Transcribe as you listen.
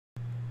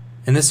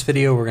In this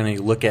video, we're going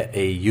to look at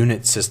a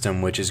unit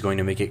system which is going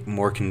to make it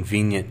more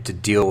convenient to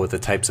deal with the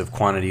types of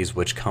quantities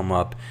which come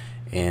up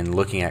in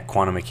looking at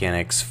quantum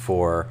mechanics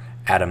for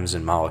atoms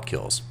and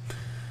molecules.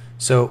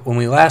 So when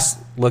we last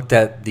looked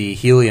at the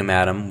helium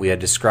atom, we had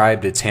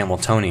described its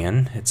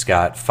Hamiltonian. It's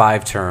got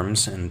 5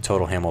 terms in the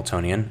total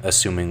Hamiltonian,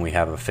 assuming we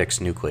have a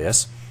fixed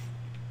nucleus.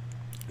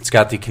 It's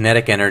got the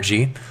kinetic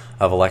energy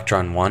of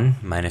electron 1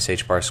 minus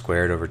h bar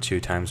squared over 2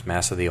 times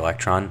mass of the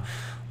electron,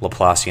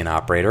 Laplacian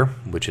operator,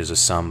 which is a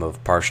sum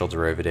of partial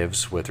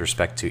derivatives with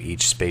respect to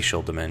each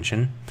spatial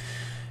dimension.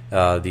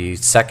 The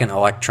second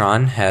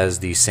electron has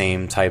the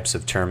same types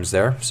of terms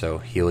there, so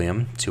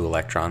helium, 2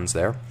 electrons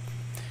there.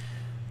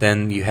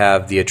 Then you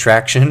have the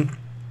attraction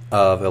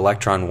of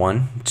electron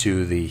 1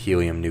 to the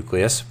helium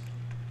nucleus.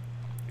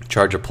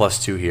 Charge of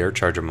plus 2 here,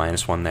 charge of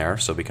minus 1 there,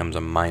 so it becomes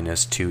a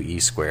minus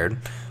 2e squared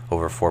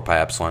over 4 pi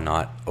epsilon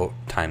naught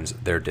times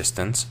their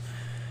distance.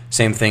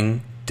 Same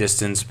thing,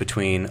 distance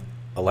between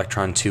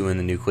electron 2 in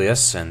the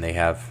nucleus, and they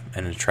have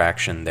an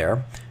attraction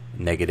there,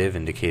 negative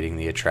indicating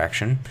the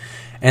attraction.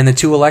 And the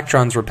 2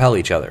 electrons repel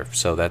each other,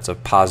 so that's a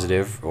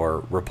positive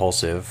or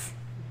repulsive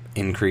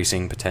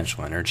increasing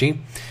potential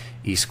energy,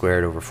 e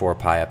squared over 4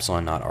 pi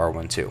epsilon naught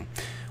r12.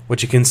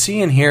 What you can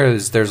see in here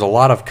is there's a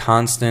lot of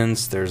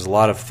constants, there's a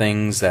lot of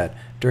things that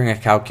during a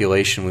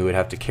calculation we would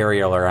have to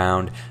carry all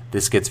around.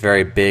 This gets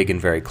very big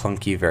and very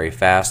clunky very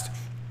fast.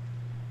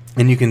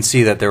 And you can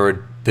see that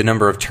the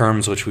number of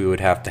terms which we would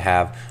have to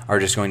have are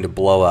just going to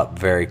blow up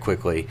very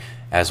quickly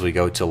as we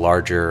go to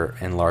larger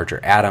and larger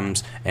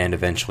atoms and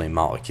eventually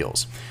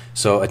molecules.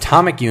 So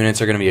atomic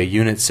units are going to be a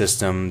unit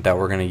system that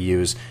we're going to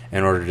use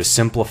in order to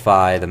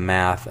simplify the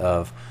math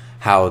of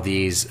how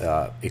these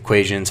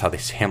equations, how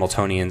these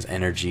Hamiltonians,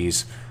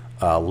 energies,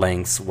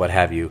 lengths, what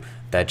have you,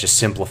 that just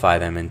simplify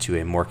them into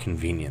a more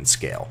convenient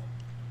scale.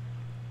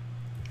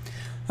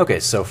 Okay,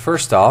 so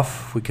first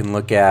off, we can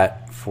look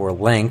at, for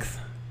length,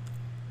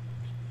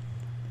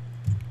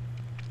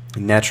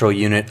 natural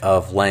unit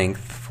of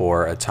length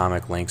for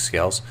atomic length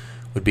scales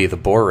would be the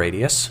Bohr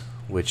radius,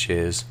 which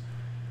is,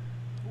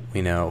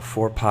 we know,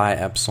 4 pi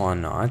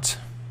epsilon naught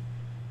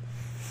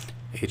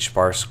h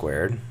bar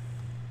squared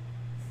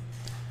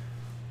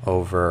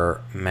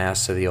over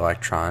mass of the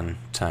electron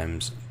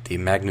times the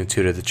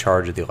magnitude of the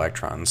charge of the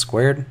electron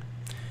squared.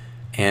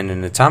 And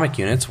in atomic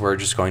units, we're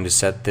just going to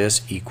set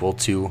this equal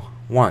to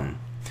 1.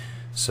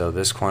 So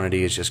this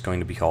quantity is just going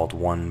to be called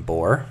 1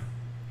 Bohr.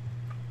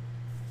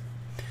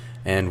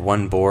 And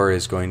 1 Bohr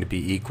is going to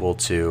be equal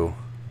to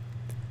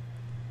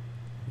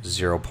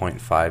 0.529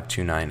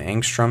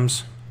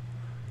 angstroms,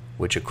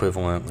 which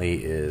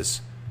equivalently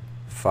is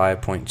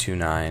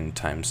 5.29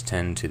 times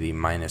 10 to the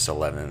minus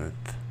 11th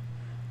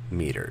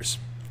meters.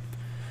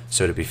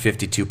 So to be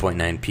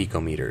 52.9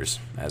 picometers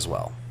as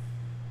well.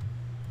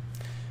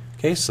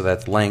 Okay, so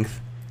that's length.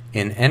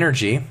 In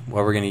energy,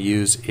 what we're going to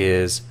use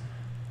is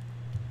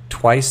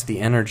twice the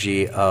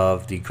energy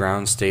of the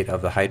ground state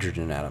of the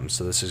hydrogen atom.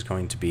 So this is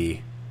going to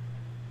be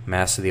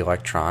mass of the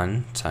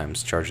electron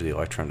times charge of the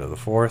electron to the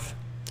 4th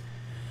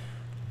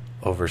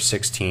over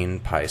 16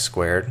 pi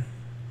squared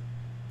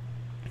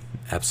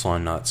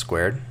epsilon naught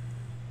squared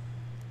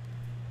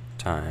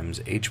times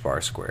h bar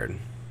squared.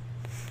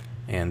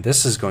 And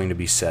this is going to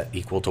be set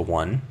equal to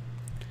 1.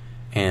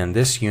 And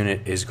this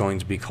unit is going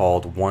to be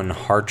called 1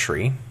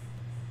 Hartree,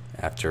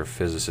 after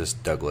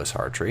physicist Douglas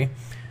Hartree.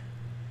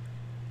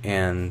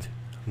 And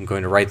I'm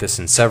going to write this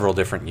in several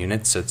different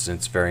units, so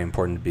it's very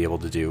important to be able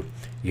to do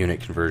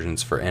unit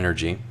conversions for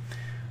energy.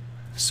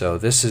 So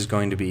this is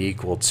going to be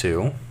equal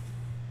to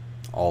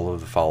all of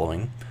the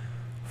following: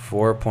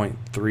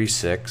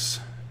 4.36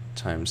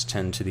 times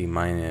 10 to the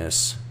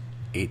minus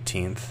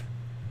 18th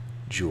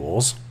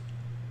joules.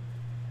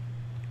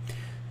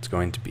 It's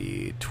going to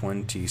be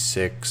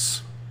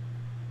 26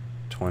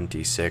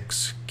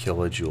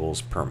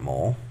 kilojoules per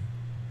mole.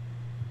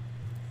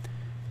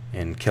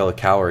 In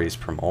kilocalories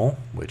per mole,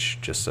 which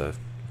just a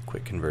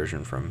quick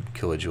conversion from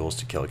kilojoules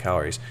to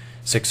kilocalories,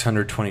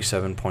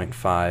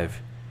 627.5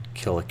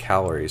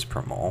 kilocalories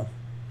per mole.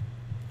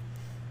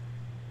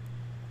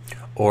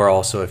 Or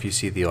also, if you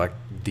see the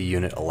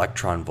unit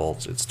electron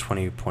volts, it's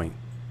 27.2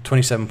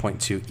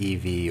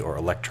 eV, or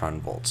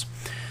electron volts.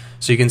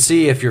 So you can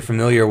see, if you're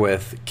familiar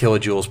with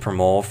kilojoules per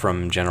mole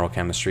from general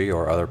chemistry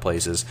or other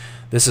places,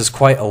 this is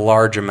quite a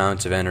large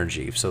amount of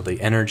energy. So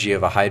the energy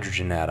of a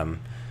hydrogen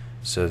atom,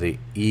 so the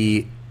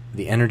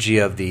energy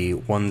of the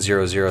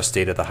 100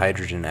 state of the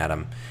hydrogen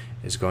atom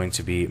is going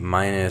to be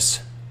minus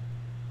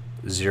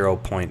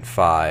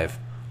 0.5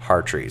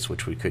 Hartrees,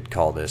 which we could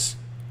call this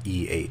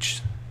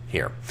EH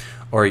here.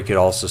 Or you could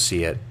also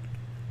see it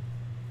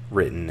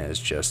written as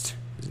just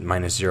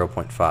minus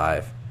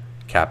 0.5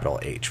 capital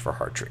H for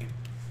Hartree.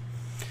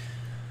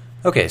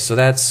 Okay, so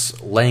that's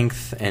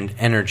length and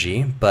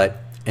energy, but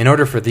in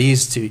order for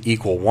these to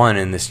equal 1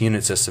 in this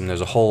unit system,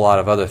 there's a whole lot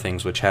of other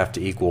things which have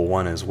to equal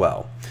 1 as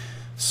well.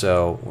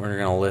 So we're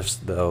going to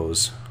list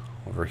those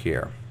over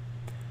here.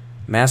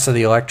 Mass of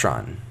the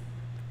electron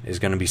is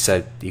going to be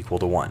set equal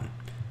to 1.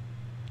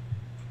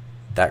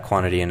 That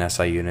quantity in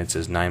SI units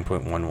is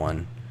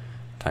 9.11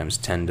 times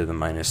 10 to the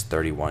minus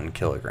 31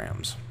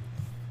 kilograms.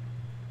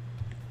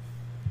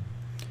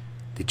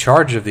 The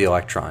charge of the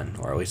electron,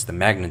 or at least the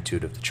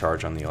magnitude of the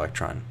charge on the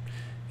electron,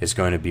 is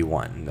going to be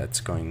 1.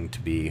 That's going to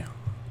be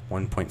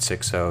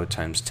 1.60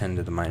 times 10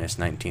 to the minus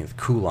 19th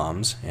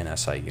coulombs in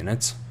SI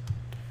units.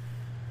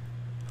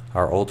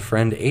 Our old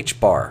friend h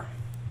bar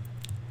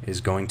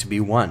is going to be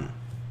 1.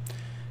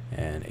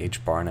 And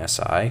h bar in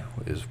SI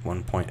is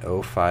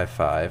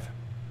 1.055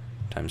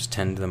 times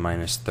 10 to the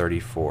minus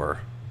 34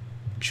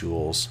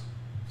 joules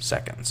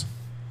seconds.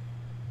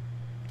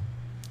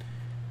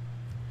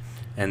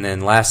 And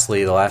then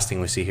lastly, the last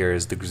thing we see here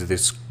is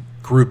this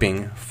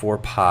grouping 4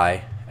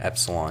 pi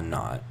epsilon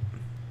naught.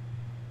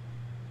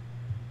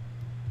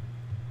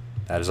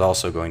 That is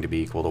also going to be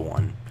equal to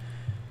 1.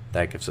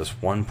 That gives us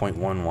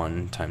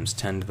 1.11 times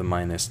 10 to the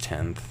minus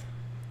 10th.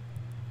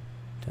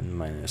 10 to the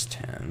minus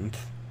 10th.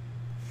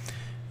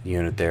 The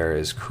unit there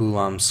is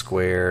coulomb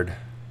squared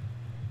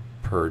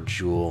per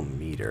joule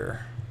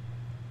meter.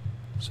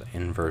 So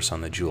inverse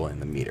on the joule in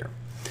the meter.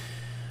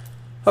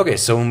 Okay,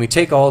 so when we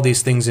take all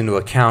these things into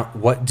account,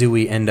 what do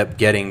we end up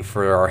getting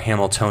for our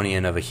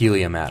Hamiltonian of a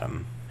helium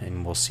atom?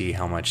 And we'll see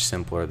how much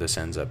simpler this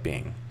ends up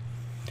being.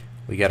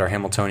 We get our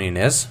Hamiltonian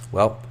is,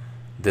 well,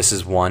 this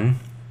is 1,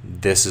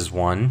 this is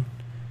 1,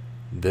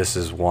 this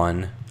is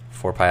 1,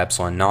 4 pi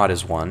epsilon naught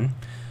is 1.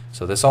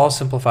 So this all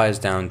simplifies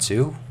down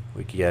to,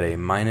 we could get a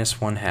minus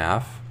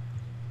 1/2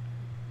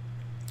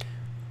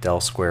 del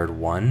squared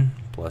 1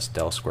 plus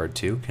del squared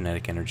 2,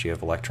 kinetic energy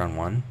of electron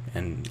 1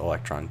 and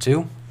electron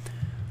 2,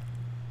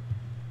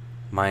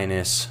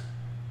 minus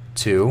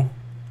 2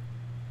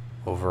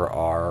 over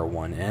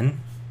R1n,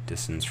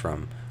 distance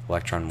from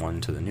electron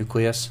 1 to the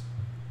nucleus,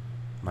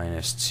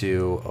 minus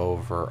 2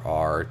 over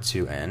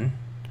R2n,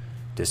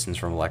 distance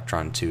from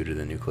electron 2 to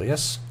the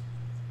nucleus,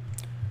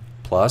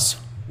 plus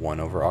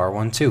 1 over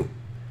R12,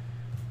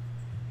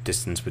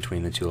 distance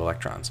between the two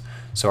electrons.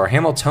 So our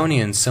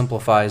Hamiltonian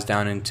simplifies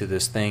down into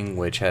this thing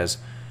which has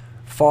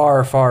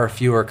far, far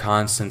fewer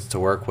constants to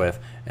work with,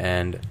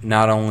 and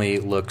not only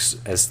looks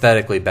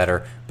aesthetically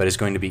better, but is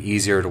going to be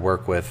easier to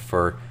work with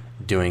for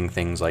doing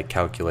things like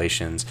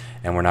calculations,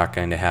 and we're not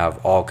going to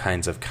have all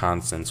kinds of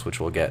constants which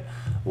will get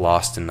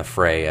lost in the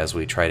fray as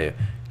we try to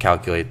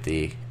calculate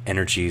the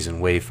energies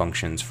and wave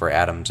functions for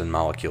atoms and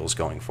molecules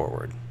going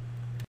forward.